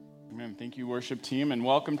Amen. Thank you, worship team, and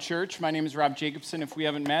welcome, church. My name is Rob Jacobson, if we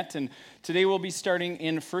haven't met, and today we'll be starting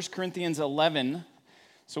in 1 Corinthians 11,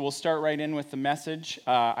 so we'll start right in with the message.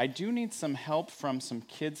 I do need some help from some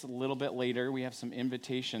kids a little bit later. We have some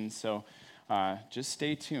invitations, so just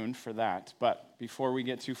stay tuned for that. But before we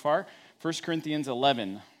get too far, 1 Corinthians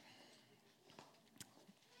 11.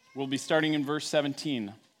 We'll be starting in verse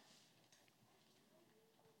 17.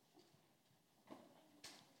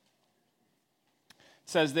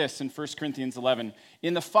 Says this in 1 Corinthians 11,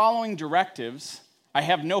 "In the following directives, I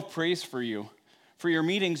have no praise for you, for your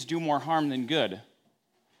meetings do more harm than good.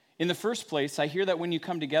 In the first place, I hear that when you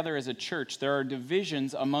come together as a church, there are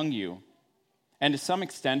divisions among you, and to some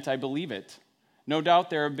extent, I believe it. No doubt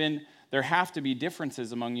there have to be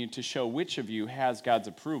differences among you to show which of you has God's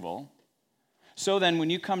approval. So then, when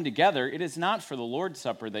you come together, it is not for the Lord's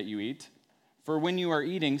Supper that you eat. For when you are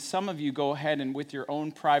eating, some of you go ahead and with your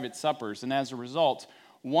own private suppers, and as a result,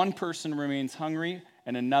 one person remains hungry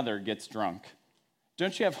and another gets drunk.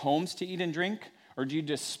 Don't you have homes to eat and drink? Or do you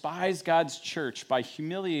despise God's church by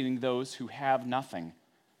humiliating those who have nothing?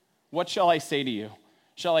 What shall I say to you?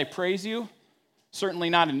 Shall I praise you?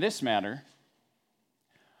 Certainly not in this matter.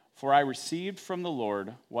 For I received from the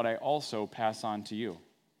Lord what I also pass on to you.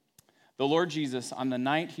 The Lord Jesus, on the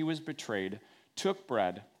night he was betrayed, took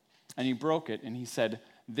bread, and he broke it, and he said,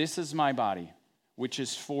 'This is my body, which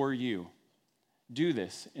is for you. Do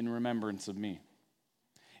this in remembrance of me.'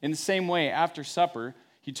 In the same way, after supper,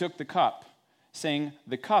 he took the cup, saying,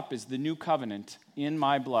 'The cup is the new covenant in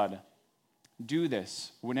my blood. Do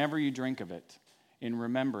this whenever you drink of it in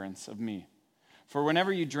remembrance of me. For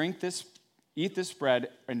whenever you eat this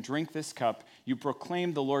bread and drink this cup, you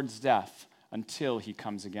proclaim the Lord's death until he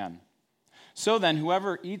comes again. So then,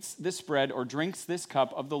 whoever eats this bread or drinks this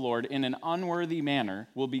cup of the Lord in an unworthy manner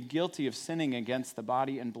will be guilty of sinning against the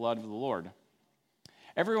body and blood of the Lord.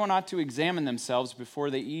 Everyone ought to examine themselves before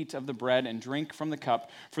they eat of the bread and drink from the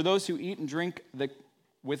cup. For those who eat and drink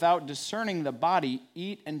without discerning the body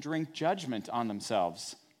eat and drink judgment on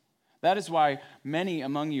themselves. That is why many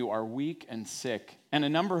among you are weak and sick, and a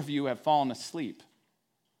number of you have fallen asleep.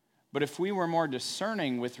 But if we were more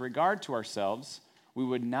discerning with regard to ourselves, we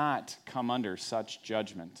would not come under such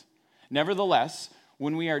judgment. Nevertheless,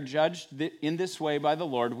 when we are judged in this way by the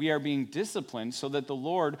Lord, we are being disciplined so that we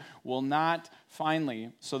will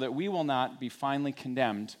not be finally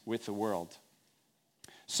condemned with the world.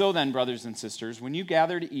 So then, brothers and sisters, when you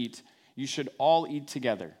gather to eat, you should all eat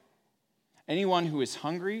together. Anyone who is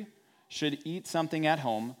hungry should eat something at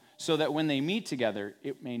home, so that when they meet together,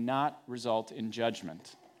 it may not result in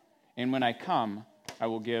judgment. And when I come, I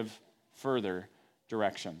will give further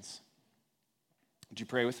directions." Would you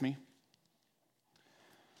pray with me?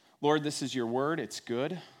 Lord, this is your word. It's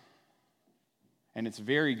good. And it's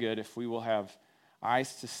very good if we will have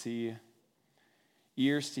eyes to see,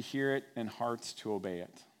 ears to hear it, and hearts to obey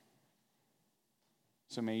it.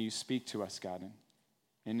 So may you speak to us, God,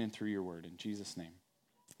 in and through your word. In Jesus' name,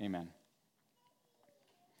 amen.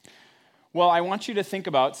 Well, I want you to think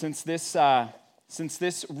about, since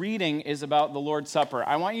this reading is about the Lord's Supper,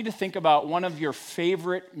 I want you to think about one of your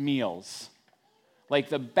favorite meals. Like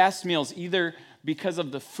the best meals, either because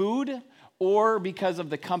of the food or because of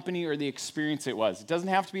the company or the experience it was. It doesn't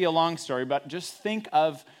have to be a long story, but just think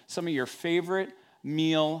of some of your favorite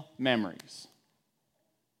meal memories.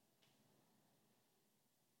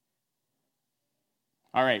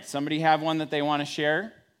 All right, somebody have one that they want to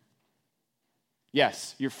share?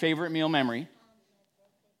 Yes, your favorite meal memory.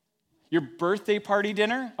 Your birthday party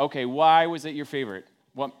dinner? Okay, why was it your favorite?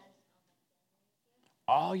 What?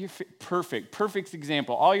 Perfect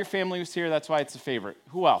example. All your family was here, that's why it's a favorite.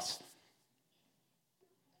 Who else?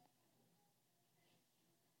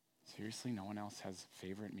 Seriously, no one else has a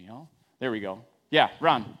favorite meal? There we go. Yeah,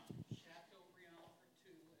 Ron. Chateaubriand for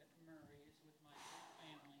 2 at Murray's with my whole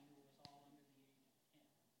family who was all under the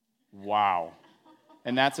age of 10. Wow.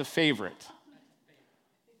 And that's a favorite. That's a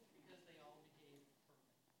favorite because they all behaved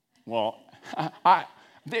perfect. Well,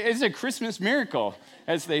 it's a Christmas miracle,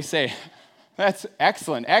 as they say. That's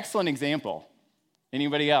excellent example.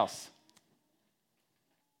 Anybody else?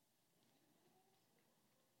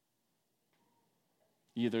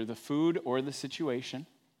 Either the food or the situation.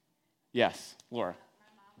 Yes, Laura.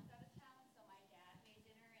 My mom was out of town, so my dad made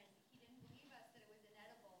dinner, and he didn't believe us that it was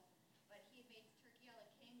inedible, but he made turkey a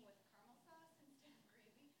la king with caramel sauce instead of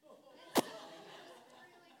gravy. It was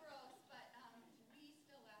really gross, but we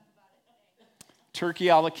still laugh about it today. Turkey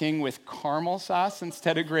a la king with caramel sauce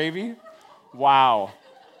instead of gravy? Wow.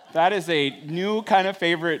 That is a new kind of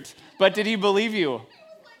favorite. But did he believe you? He was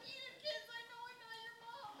like, "Eat it, kids. I know I'm not your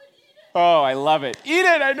mom, but eat it." Oh, I love it. Eat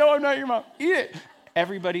it. I know I'm not your mom. Eat it.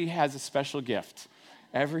 Everybody has a special gift.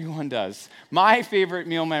 Everyone does. My favorite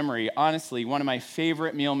meal memory, honestly, one of my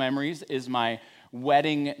favorite meal memories is my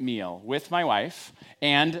wedding meal with my wife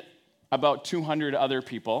and about 200 other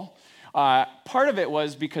people. Part of it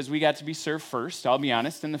was because we got to be served first, I'll be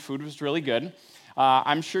honest, and the food was really good.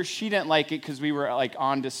 I'm sure she didn't like it because we were like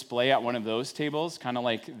on display at one of those tables, kind of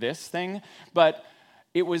like this thing. But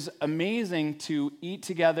it was amazing to eat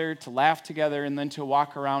together, to laugh together, and then to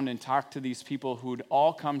walk around and talk to these people who'd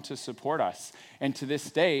all come to support us. And to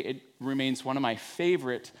this day, it remains one of my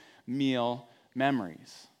favorite meal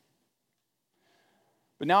memories.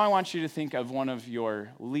 But now I want you to think of one of your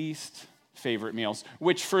least favorite meals,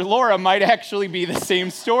 which for Laura might actually be the same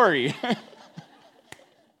story.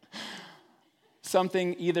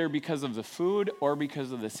 Something either because of the food or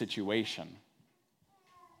because of the situation.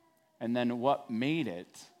 And then what made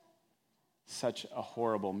it such a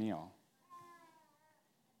horrible meal?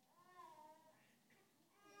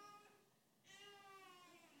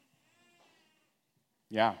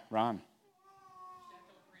 Yeah, Ron.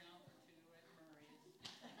 Chateaubriand for two at Murray's.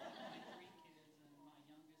 My three kids and my youngest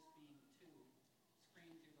being 2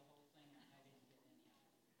 screamed through the whole thing and I didn't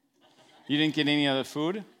get any of it. You didn't get any of the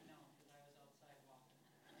food? No, because I was outside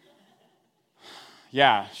walking.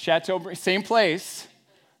 Yeah, Chateaubriand, same place.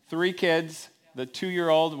 3 kids. The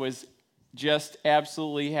 2-year-old was just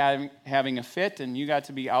absolutely having a fit, and you got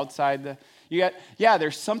to be outside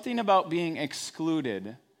there's something about being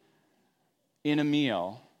excluded in a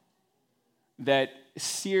meal that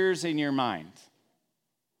sears in your mind.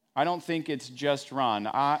 I don't think it's just Ron.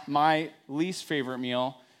 My least favorite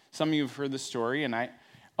meal, some of you have heard the story, and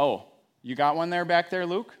you got one there back there,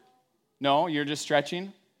 Luke? No, you're just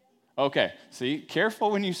stretching? Okay, see,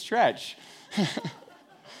 careful when you stretch.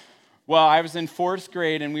 Well, I was in 4th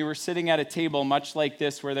grade, and we were sitting at a table much like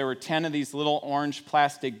this where there were 10 of these little orange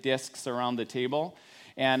plastic discs around the table.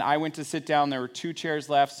 And I went to sit down. There were 2 chairs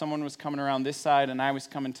left. Someone was coming around this side, and I was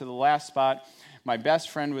coming to the last spot. My best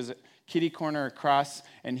friend was kitty corner across,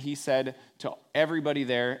 and he said to everybody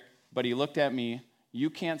there, but he looked at me, "You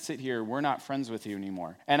can't sit here. We're not friends with you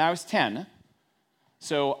anymore." And I was 10,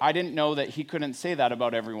 so I didn't know that he couldn't say that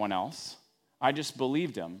about everyone else. I just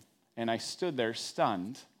believed him, and I stood there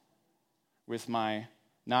stunned with my,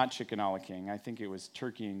 not chicken a la king, I think it was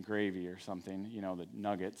turkey and gravy or something, the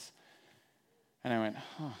nuggets. And I went,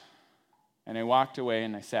 huh. And I walked away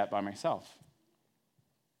and I sat by myself.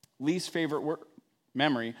 Least favorite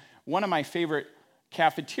memory, one of my favorite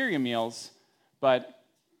cafeteria meals, but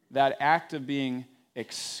that act of being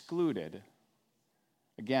excluded,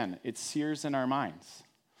 again, it sears in our minds.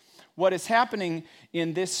 What is happening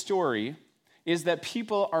in this story is that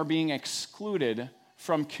people are being excluded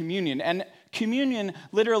from communion. And communion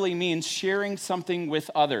literally means sharing something with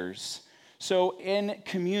others. So in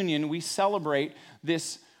communion, we celebrate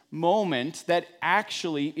this moment that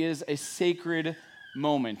actually is a sacred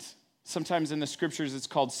moment. Sometimes in the scriptures, it's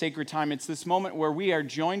called sacred time. It's this moment where we are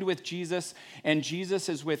joined with Jesus, and Jesus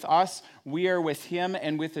is with us. We are with him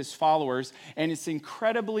and with his followers. And it's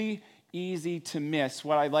incredibly easy to miss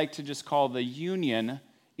what I like to just call the union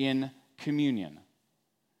in communion.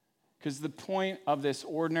 Because the point of this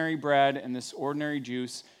ordinary bread and this ordinary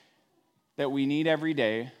juice that we need every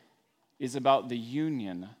day is about the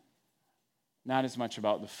union, not as much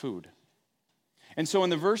about the food. And so in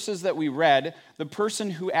the verses that we read, the person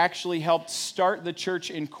who actually helped start the church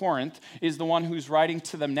in Corinth is the one who's writing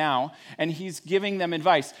to them now, and he's giving them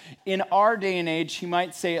advice. In our day and age, he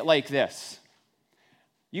might say it like this.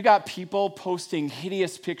 You got people posting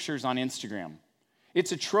hideous pictures on Instagram.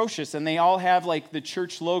 It's atrocious, and they all have like the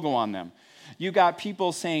church logo on them. You got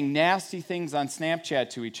people saying nasty things on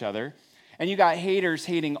Snapchat to each other, and you got haters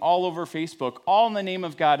hating all over Facebook, all in the name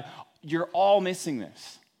of God. You're all missing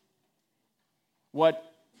this. What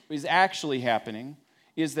is actually happening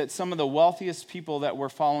is that some of the wealthiest people that were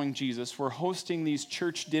following Jesus were hosting these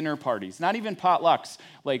church dinner parties, not even potlucks,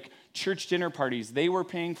 like church dinner parties. They were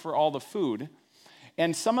paying for all the food.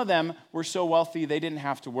 And some of them were so wealthy they didn't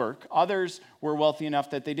have to work. Others were wealthy enough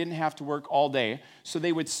that they didn't have to work all day. So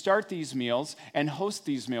they would start these meals and host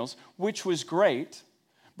these meals, which was great.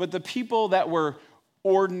 But the people that were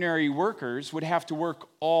ordinary workers would have to work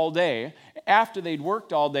all day. After they'd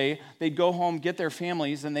worked all day, they'd go home, get their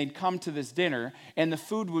families, and they'd come to this dinner, and the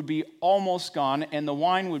food would be almost gone, and the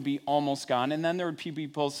wine would be almost gone, and then there would be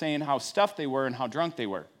people saying how stuffed they were and how drunk they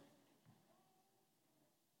were.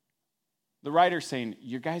 The writer's saying,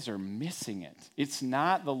 you guys are missing it. It's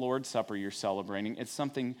not the Lord's Supper you're celebrating. It's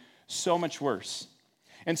something so much worse.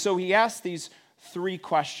 And so he asked these 3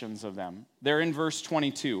 questions of them. They're in verse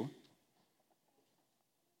 22.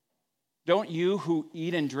 Don't you who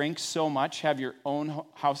eat and drink so much have your own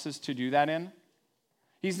houses to do that in?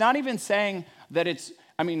 He's not even saying that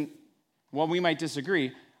we might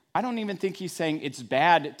disagree. I don't even think he's saying it's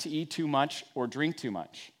bad to eat too much or drink too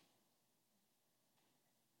much.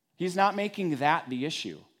 He's not making that the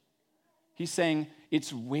issue. He's saying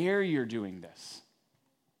it's where you're doing this.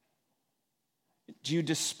 Do you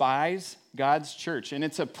despise God's church? And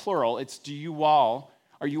it's a plural. It's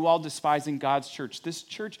are you all despising God's church? This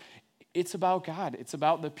church, it's about God. It's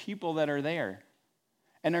about the people that are there.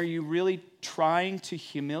 And are you really trying to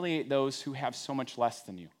humiliate those who have so much less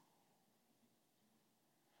than you?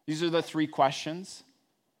 These are the three questions.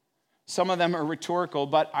 Some of them are rhetorical,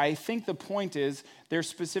 but I think the point is they're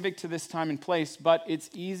specific to this time and place, but it's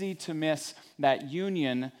easy to miss that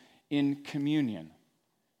union in communion.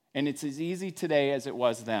 And it's as easy today as it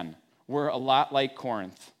was then. We're a lot like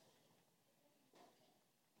Corinth.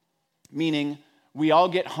 Meaning, we all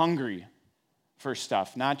get hungry for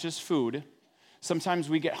stuff, not just food. Sometimes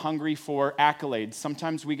we get hungry for accolades.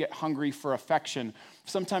 Sometimes we get hungry for affection.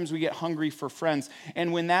 Sometimes we get hungry for friends.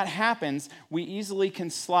 And when that happens, we easily can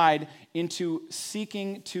slide into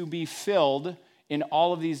seeking to be filled in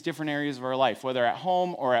all of these different areas of our life, whether at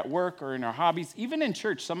home or at work or in our hobbies. Even in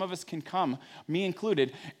church, some of us can come, me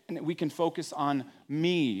included, and we can focus on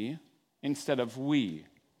me instead of we.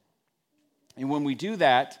 And when we do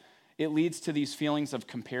that, it leads to these feelings of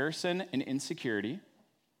comparison and insecurity,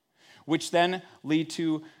 which then lead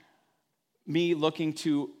to me looking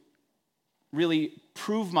to really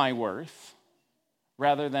prove my worth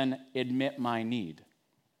rather than admit my need.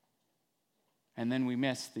 And then we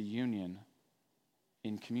miss the union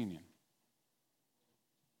in communion.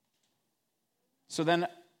 So then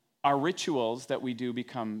our rituals that we do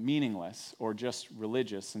become meaningless or just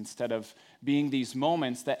religious instead of being these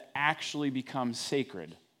moments that actually become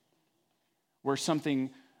sacred, where something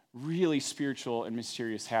really spiritual and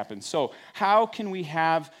mysterious happens. So how can we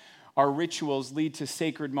have our rituals lead to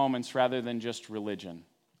sacred moments rather than just religion?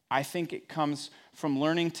 I think it comes from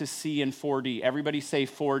learning to see in 4D. Everybody say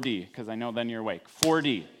 4D, because I know then you're awake.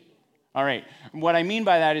 4D. All right. What I mean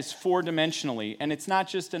by that is four-dimensionally, and it's not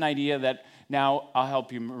just an idea that now I'll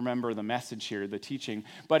help you remember the message here, the teaching,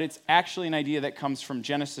 but it's actually an idea that comes from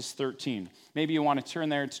Genesis 13. Maybe you want to turn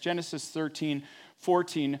there. It's Genesis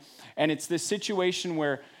 13:14, and it's this situation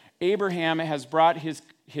where Abraham has brought his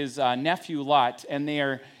nephew Lot, and they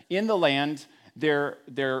are in the land.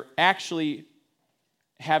 They're actually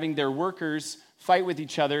having their workers fight with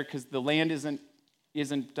each other because the land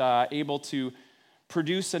isn't able to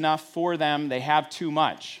produce enough for them. They have too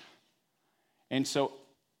much. And so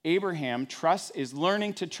Abraham is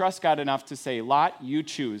learning to trust God enough to say, Lot, you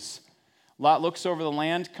choose. Lot looks over the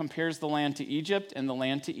land, compares the land to Egypt and the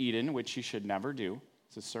land to Eden, which you should never do.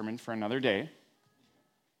 It's a sermon for another day.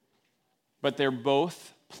 But they're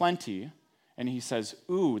both plenty. And he says,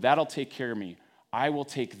 ooh, that'll take care of me. I will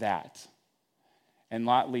take that. And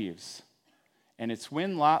Lot leaves. And it's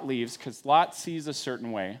when Lot leaves, because Lot sees a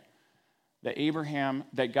certain way,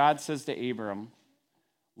 that God says to Abram,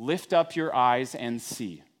 lift up your eyes and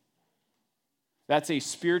see. That's a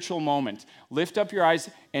spiritual moment. Lift up your eyes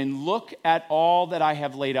and look at all that I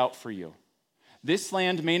have laid out for you. This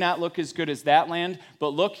land may not look as good as that land, but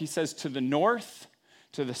look, he says, to the north,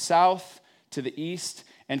 to the south, to the east,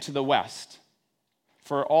 and to the west.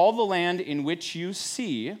 For all the land in which you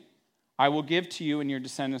see, I will give to you and your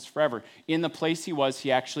descendants forever. In the place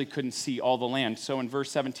he actually couldn't see all the land. So in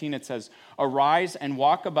verse 17 it says, arise and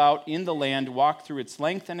walk about in the land, walk through its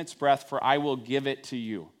length and its breadth, for I will give it to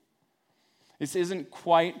you. This isn't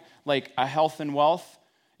quite like a health and wealth.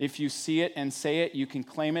 If you see it and say it, you can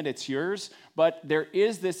claim it, it's yours. But there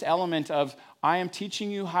is this element of, I am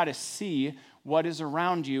teaching you how to see what is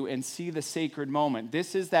around you and see the sacred moment.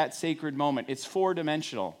 This is that sacred moment. It's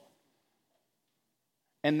four-dimensional.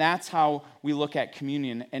 And that's how we look at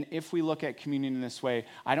communion. And if we look at communion in this way,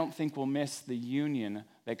 I don't think we'll miss the union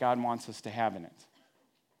that God wants us to have in it.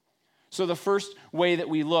 So the first way that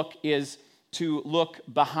we look is to look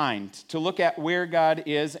behind, to look at where God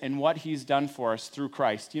is and what he's done for us through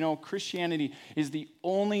Christ. You know, Christianity is the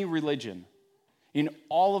only religion in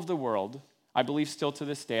all of the world, I believe still to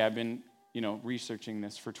this day, I've been researching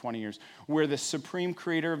this for 20 years, where the supreme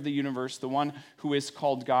creator of the universe, the one who is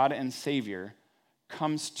called God and Savior,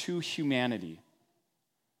 comes to humanity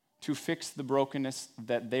to fix the brokenness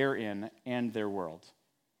that they're in and their world.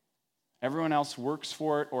 Everyone else works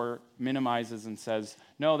for it or minimizes and says,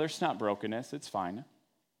 no, there's not brokenness, it's fine.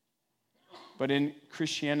 But in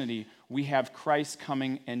Christianity, we have Christ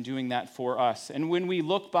coming and doing that for us. And when we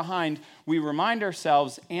look behind, we remind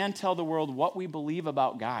ourselves and tell the world what we believe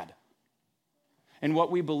about God. and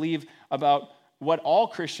what we believe about what all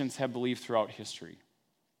Christians have believed throughout history.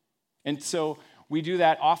 And so we do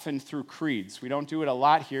that often through creeds. We don't do it a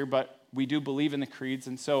lot here, but we do believe in the creeds.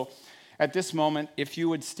 And so at this moment, if you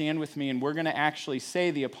would stand with me, and we're going to actually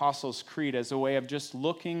say the Apostles' Creed as a way of just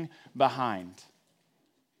looking behind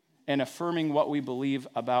and affirming what we believe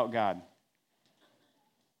about God.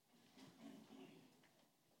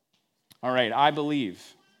 All right, I believe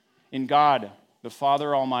in God, the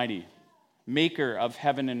Father Almighty, maker of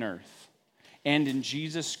heaven and earth, and in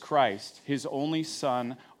Jesus Christ, his only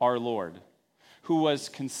Son, our Lord, who was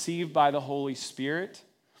conceived by the Holy Spirit,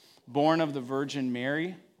 born of the Virgin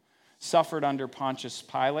Mary, suffered under Pontius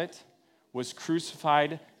Pilate, was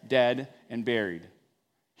crucified, dead, and buried.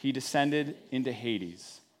 He descended into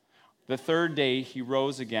Hades. The third day he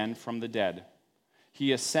rose again from the dead.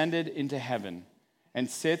 He ascended into heaven and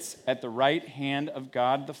sits at the right hand of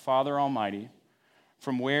God the Father Almighty,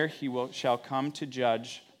 from where shall come to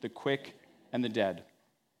judge the quick and the dead.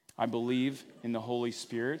 I believe in the Holy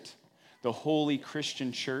Spirit, the holy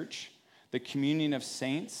Christian church, the communion of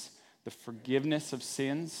saints, the forgiveness of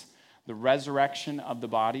sins, the resurrection of the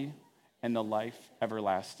body, and the life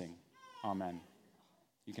everlasting. Amen.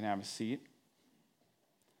 You can have a seat.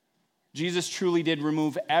 Jesus truly did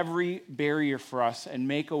remove every barrier for us and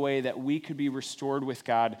make a way that we could be restored with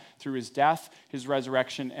God through his death, his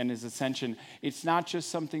resurrection, and his ascension. It's not just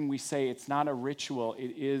something we say. It's not a ritual.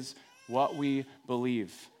 It is what we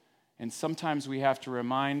believe. And sometimes we have to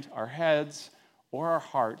remind our heads or our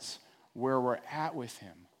hearts where we're at with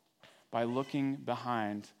him by looking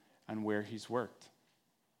behind on where he's worked.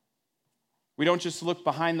 We don't just look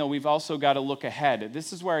behind, though. We've also got to look ahead.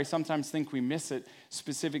 This is where I sometimes think we miss it,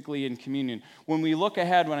 specifically in communion. When we look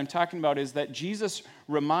ahead, what I'm talking about is that Jesus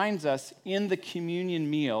reminds us in the communion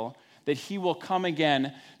meal that he will come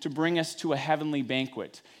again to bring us to a heavenly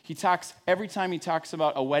banquet. Every time he talks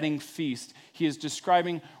about a wedding feast, he is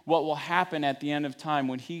describing what will happen at the end of time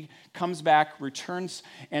when he comes back, returns,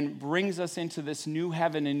 and brings us into this new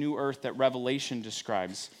heaven and new earth that Revelation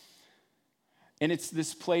describes. And it's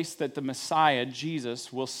this place that the Messiah,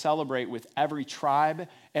 Jesus, will celebrate with every tribe,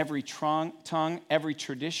 every tongue, every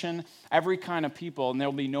tradition, every kind of people. And there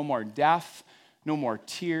will be no more death, no more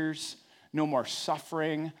tears, no more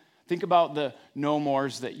suffering. Think about the no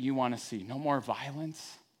mores that you want to see. No more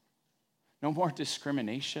violence, no more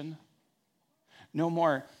discrimination, no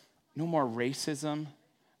more racism,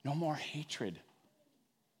 no more hatred.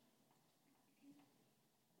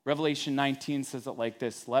 Revelation 19 says it like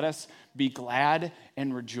this: let us be glad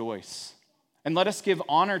and rejoice. And let us give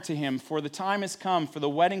honor to him, for the time has come for the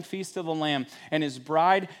wedding feast of the Lamb, and his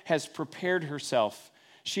bride has prepared herself.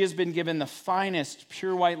 She has been given the finest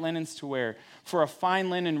pure white linens to wear, for a fine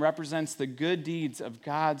linen represents the good deeds of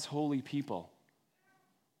God's holy people.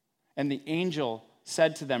 And the angel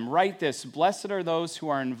said to them, write this: blessed are those who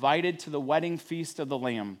are invited to the wedding feast of the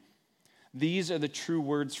Lamb. These are the true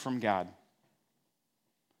words from God.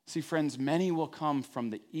 See, friends, many will come from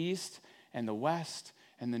the east and the west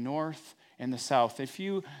and the north and the south. If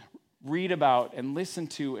you read about and listen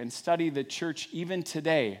to and study the church even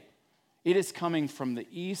today, it is coming from the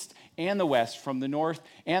east and the west, from the north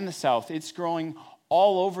and the south. It's growing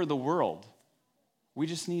all over the world. We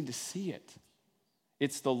just need to see it.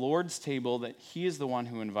 It's the Lord's table that he is the one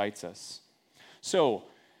who invites us. So,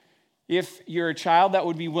 if you're a child that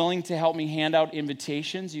would be willing to help me hand out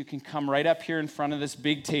invitations, you can come right up here in front of this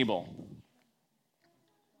big table.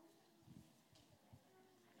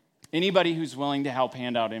 Anybody who's willing to help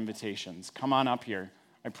hand out invitations, come on up here.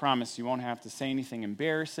 I promise you won't have to say anything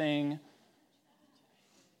embarrassing.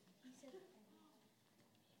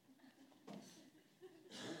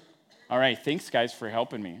 All right, thanks, guys, for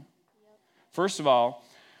helping me. First of all,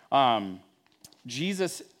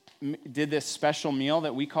 Jesus did this special meal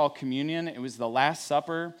that we call communion. It was the Last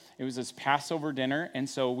Supper. It was his Passover dinner. And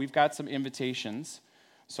so we've got some invitations.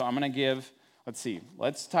 So I'm going to give,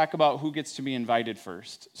 let's talk about who gets to be invited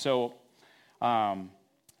first. So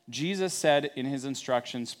Jesus said in his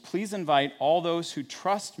instructions, please invite all those who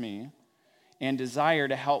trust me and desire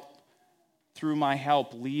to help through my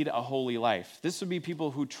help lead a holy life. This would be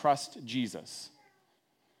people who trust Jesus.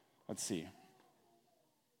 Let's see.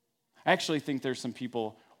 I actually think there's some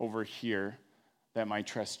people over here that might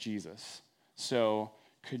trust Jesus. So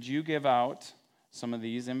could you give out some of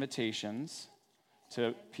these invitations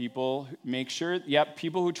to people? Make sure,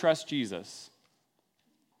 people who trust Jesus.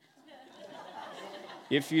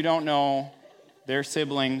 If you don't know, they're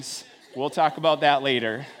siblings. We'll talk about that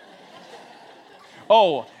later.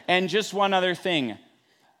 Oh, and just one other thing.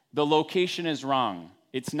 The location is wrong.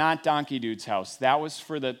 It's not Donkey Dude's house. That was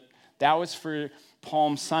for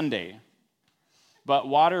Palm Sunday. But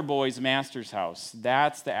Waterboy's master's house,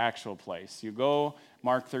 that's the actual place. You go,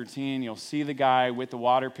 Mark 13, you'll see the guy with the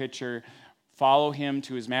water pitcher. Follow him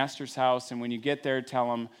to his master's house, and when you get there,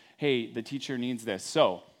 tell him, hey, the teacher needs this.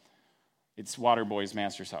 So, it's Waterboy's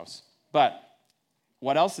master's house. But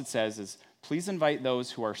what else it says is, please invite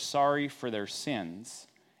those who are sorry for their sins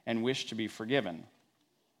and wish to be forgiven.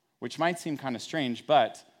 Which might seem kind of strange,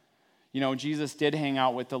 but, Jesus did hang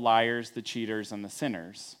out with the liars, the cheaters, and the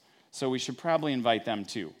sinners. So we should probably invite them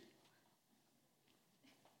too.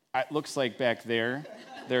 It looks like back there,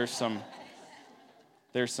 there's some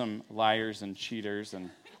liars and cheaters, and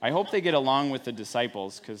I hope they get along with the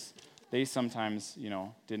disciples because they sometimes,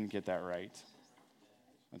 didn't get that right.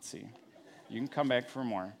 Let's see. You can come back for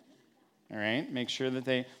more. All right? Make sure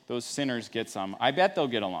that those sinners get some. I bet they'll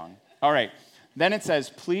get along. All right. Then it says,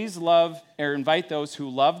 please invite those who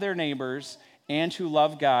love their neighbors and who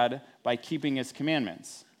love God by keeping his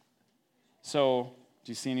commandments. So,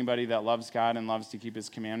 do you see anybody that loves God and loves to keep his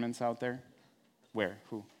commandments out there? Where?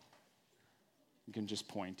 Who? You can just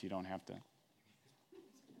point. You don't have to.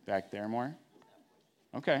 Back there more?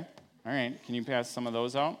 Okay. All right. Can you pass some of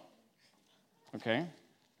those out? Okay.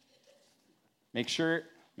 Make sure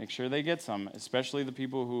they get some, especially the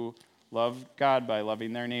people who love God by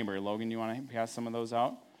loving their neighbor. Logan, you want to pass some of those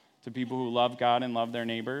out to people who love God and love their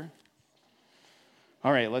neighbor?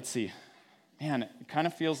 All right, let's see. Man, it kind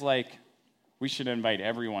of feels like we should invite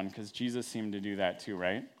everyone because Jesus seemed to do that too,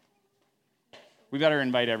 right? We better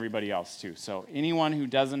invite everybody else too. So anyone who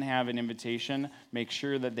doesn't have an invitation, make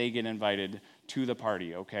sure that they get invited to the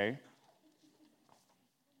party, okay?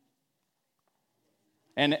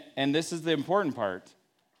 And this is the important part.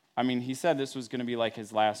 I mean, he said this was going to be like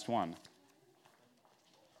his last one.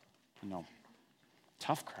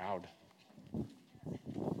 Tough crowd.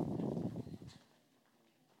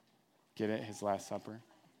 Get it? His Last Supper.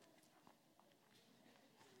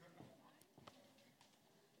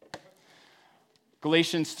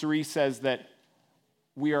 Galatians 3 says that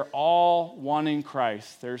we are all one in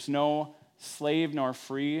Christ. There's no slave nor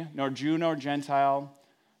free, nor Jew nor Gentile,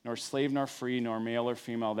 nor slave nor free, nor male or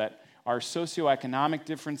female, that our socioeconomic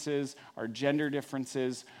differences, our gender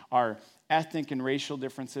differences, our ethnic and racial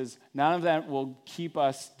differences, none of that will keep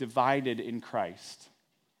us divided in Christ.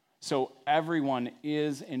 So everyone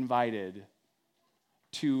is invited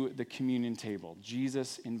to the communion table.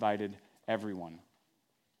 Jesus invited everyone.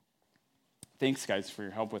 Thanks, guys, for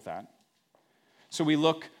your help with that. So we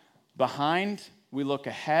look behind, we look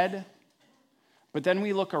ahead, but then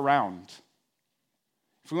we look around.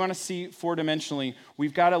 If we want to see four-dimensionally,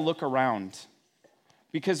 we've got to look around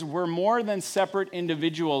because we're more than separate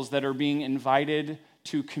individuals that are being invited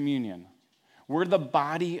to communion. We're the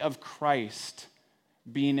body of Christ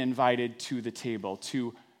being invited to the table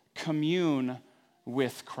to commune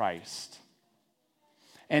with Christ.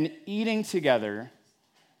 And eating together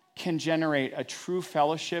can generate a true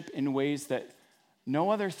fellowship in ways that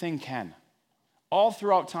no other thing can. All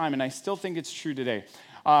throughout time, and I still think it's true today.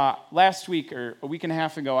 Last week, or a week and a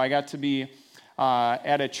half ago, I got to be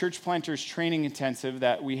at a church planters training intensive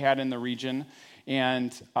that we had in the region,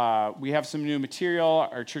 and we have some new material.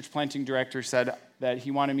 Our church planting director said that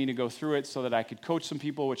he wanted me to go through it so that I could coach some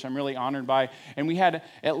people, which I'm really honored by. And we had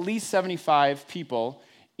at least 75 people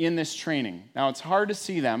in this training. Now, it's hard to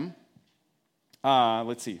see them.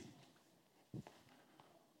 Let's see.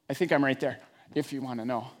 I think I'm right there, if you want to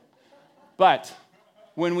know. But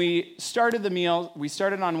when we started the meal, we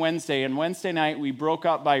started on Wednesday, and Wednesday night we broke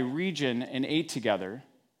up by region and ate together.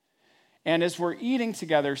 And as we're eating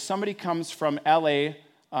together, somebody comes from LA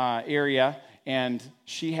area, and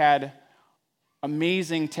she had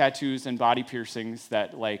amazing tattoos and body piercings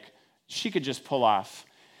that, she could just pull off.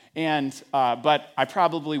 And but I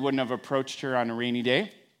probably wouldn't have approached her on a rainy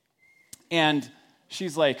day. And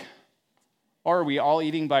she's like, are we all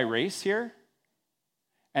eating by race here?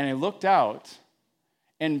 And I looked out,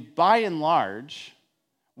 and by and large,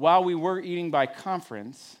 while we were eating by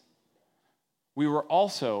conference, we were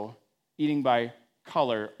also eating by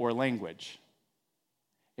color or language.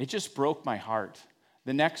 It just broke my heart.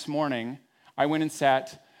 The next morning, I went and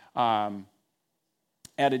sat at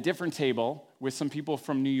a different table with some people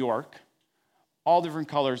from New York, all different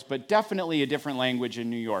colors, but definitely a different language in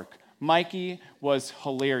New York. Mikey was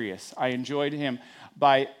hilarious. I enjoyed him.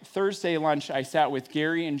 By Thursday lunch, I sat with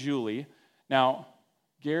Gary and Julie. Now,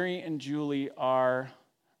 Gary and Julie are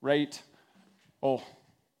right,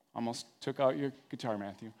 almost took out your guitar,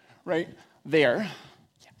 Matthew. Right there.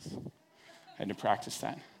 Yes. Had to practice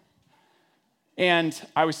that. And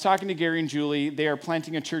I was talking to Gary and Julie. They are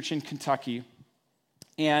planting a church in Kentucky.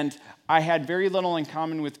 And I had very little in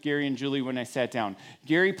common with Gary and Julie when I sat down.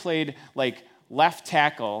 Gary played left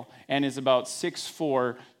tackle and is about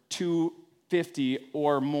 6'4", 250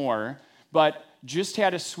 or more, but just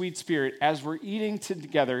had a sweet spirit. As we're eating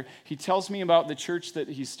together, he tells me about the church that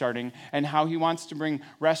he's starting and how he wants to bring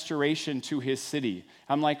restoration to his city.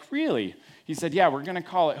 I'm like, really? He said, yeah, we're going to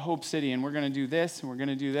call it Hope City, and we're going to do this, and we're going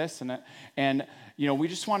to do this, and we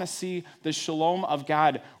just want to see the shalom of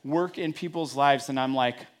God work in people's lives. And I'm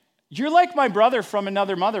like, you're like my brother from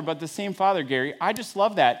another mother, but the same father, Gary. I just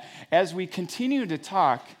love that. As we continue to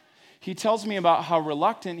talk, he tells me about how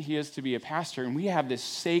reluctant he is to be a pastor, and we have this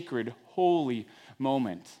sacred, holy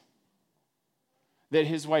moment that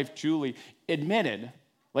his wife, Julie, admitted,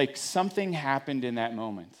 like something happened in that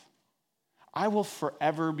moment. I will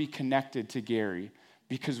forever be connected to Gary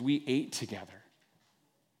because we ate together.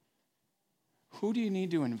 Who do you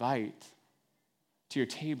need to invite to your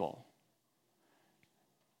table?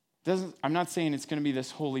 I'm not saying it's going to be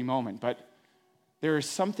this holy moment, but there is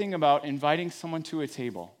something about inviting someone to a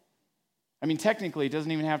table. I mean, technically, it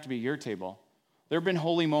doesn't even have to be your table. There have been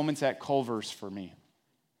holy moments at Culver's for me,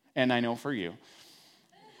 and I know for you,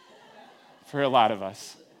 for a lot of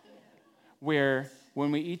us, where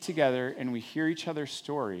when we eat together and we hear each other's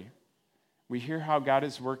story, we hear how God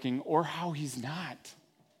is working or how he's not,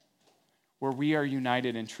 where we are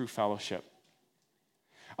united in true fellowship.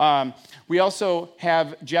 We also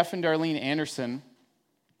have Jeff and Darlene Anderson,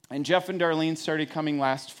 and Jeff and Darlene started coming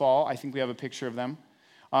last fall. I think we have a picture of them.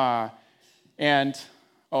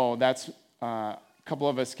 That's a couple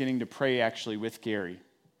of us getting to pray actually with Gary.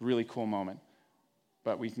 Really cool moment.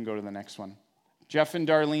 But we can go to the next one. Jeff and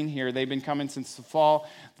Darlene here, they've been coming since the fall.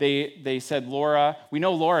 They said, Laura, we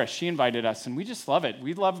know Laura, she invited us, and we just love it.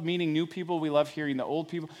 We love meeting new people. We love hearing the old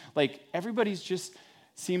people. Like, everybody's just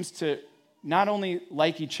seems to not only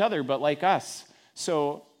like each other, but like us.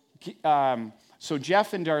 So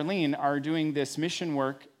Jeff and Darlene are doing this mission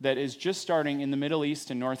work that is just starting in the Middle East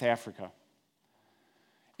and North Africa.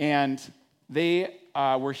 And they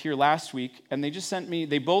were here last week, and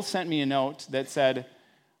they both sent me a note that said,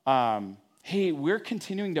 hey, we're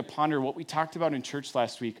continuing to ponder what we talked about in church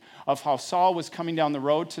last week of how Saul was coming down the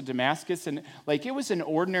road to Damascus, and like it was an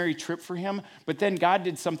ordinary trip for him, but then God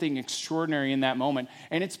did something extraordinary in that moment.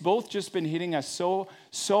 And it's both just been hitting us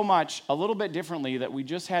so much, a little bit differently, that we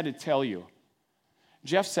just had to tell you.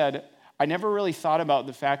 Jeff said, I never really thought about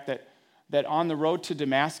the fact that on the road to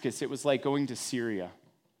Damascus, it was like going to Syria,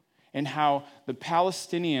 and how the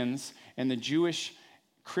Palestinians and the Jewish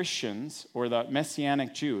Christians, or the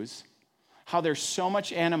Messianic Jews, how there's so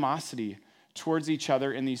much animosity towards each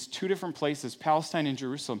other in these two different places, Palestine and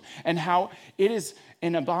Jerusalem, and how it is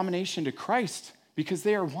an abomination to Christ because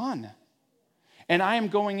they are one. And I am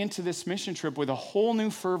going into this mission trip with a whole new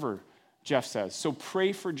fervor, Jeff says. So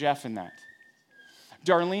pray for Jeff in that.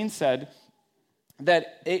 Darlene said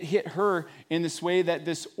that it hit her in this way that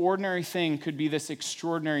this ordinary thing could be this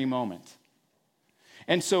extraordinary moment.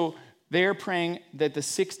 And so they're praying that the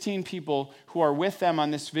 16 people who are with them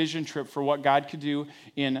on this vision trip for what God could do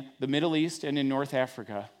in the Middle East and in North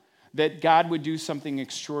Africa, that God would do something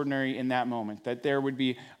extraordinary in that moment, that there would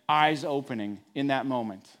be eyes opening in that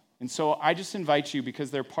moment. And so I just invite you,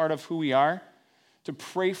 because they're part of who we are, to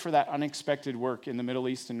pray for that unexpected work in the Middle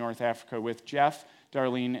East and North Africa with Jeff,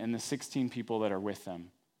 Darlene, and the 16 people that are with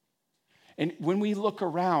them. And when we look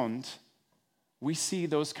around, we see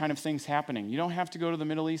those kind of things happening. You don't have to go to the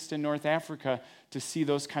Middle East and North Africa to see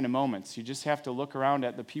those kind of moments. You just have to look around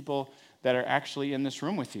at the people that are actually in this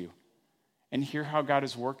room with you and hear how God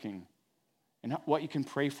is working and what you can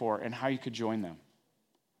pray for and how you could join them.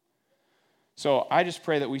 So I just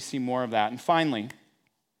pray that we see more of that. And finally,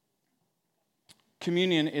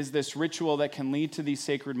 communion is this ritual that can lead to these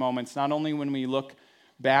sacred moments, not only when we look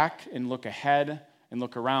back and look ahead and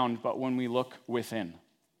look around, but when we look within.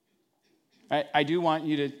 I do want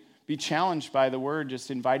you to be challenged by the word,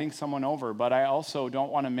 just inviting someone over, but I also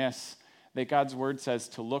don't want to miss that God's word says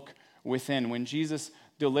to look within. When Jesus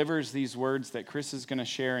delivers these words that Chris is going to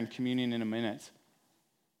share in communion in a minute,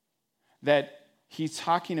 that he's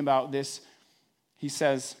talking about this, he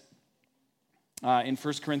says in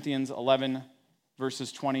 1 Corinthians 11,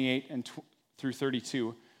 verses 28 through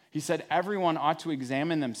 32, he said, everyone ought to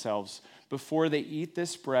examine themselves before they eat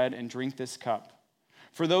this bread and drink this cup.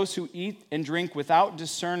 For those who eat and drink without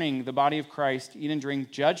discerning the body of Christ eat and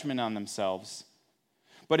drink judgment on themselves.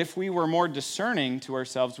 But if we were more discerning to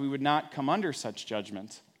ourselves, we would not come under such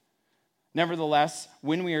judgment. Nevertheless,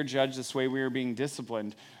 when we are judged this way, we are being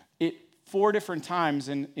disciplined. 4 different times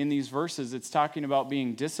in these verses, it's talking about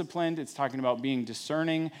being disciplined, it's talking about being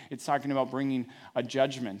discerning, it's talking about bringing a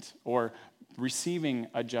judgment or receiving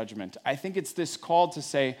a judgment. I think it's this call to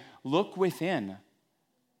say, look within.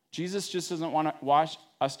 Jesus just doesn't want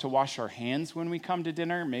us to wash our hands when we come to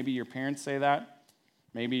dinner. Maybe your parents say that.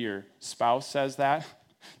 Maybe your spouse says that.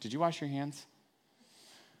 Did you wash your hands?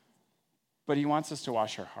 But he wants us to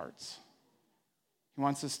wash our hearts. He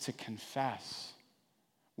wants us to confess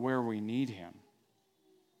where we need him.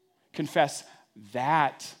 Confess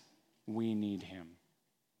that we need him.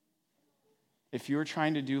 If you're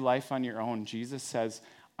trying to do life on your own, Jesus says,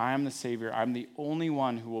 I am the Savior. I'm the only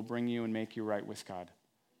one who will bring you and make you right with God.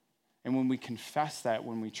 And when we confess that,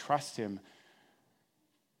 when we trust him,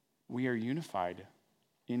 we are unified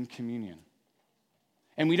in communion.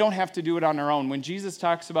 And we don't have to do it on our own. When Jesus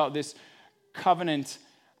talks about this covenant,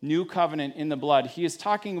 new covenant in the blood, he is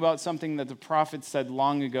talking about something that the prophet said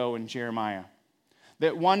long ago in Jeremiah.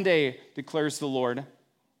 That one day, declares the Lord,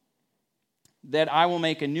 that I will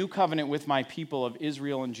make a new covenant with my people of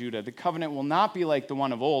Israel and Judah. The covenant will not be like the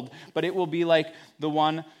one of old, but it will be like the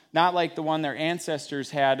one, not like the one their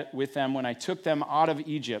ancestors had with them when I took them out of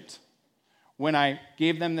Egypt. When I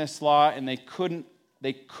gave them this law and they couldn't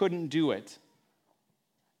do it.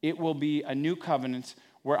 It will be a new covenant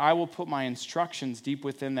where I will put my instructions deep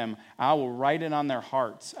within them. I will write it on their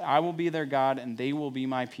hearts. I will be their God and they will be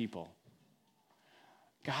my people.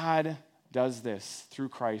 God does this through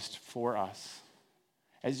Christ for us.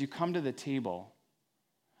 As you come to the table,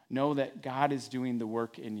 know that God is doing the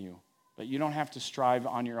work in you. That you don't have to strive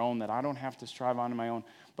on your own, that I don't have to strive on my own,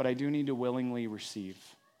 but I do need to willingly receive.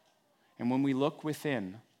 And when we look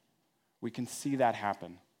within, we can see that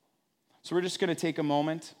happen. So we're just going to take a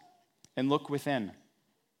moment and look within.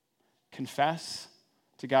 Confess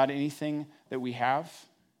to God anything that we have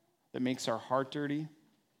that makes our heart dirty,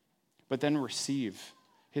 but then receive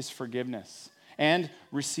his forgiveness and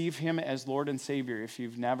receive him as Lord and Savior if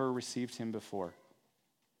you've never received him before.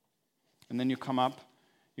 And then you come up,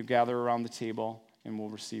 you gather around the table, and we'll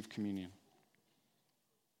receive communion.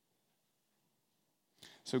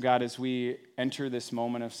 So God, as we enter this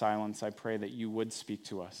moment of silence, I pray that you would speak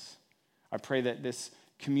to us. I pray that this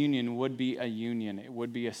communion would be a union. It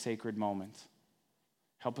would be a sacred moment.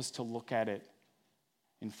 Help us to look at it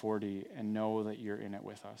in 4D and know that you're in it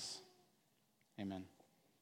with us. Amen.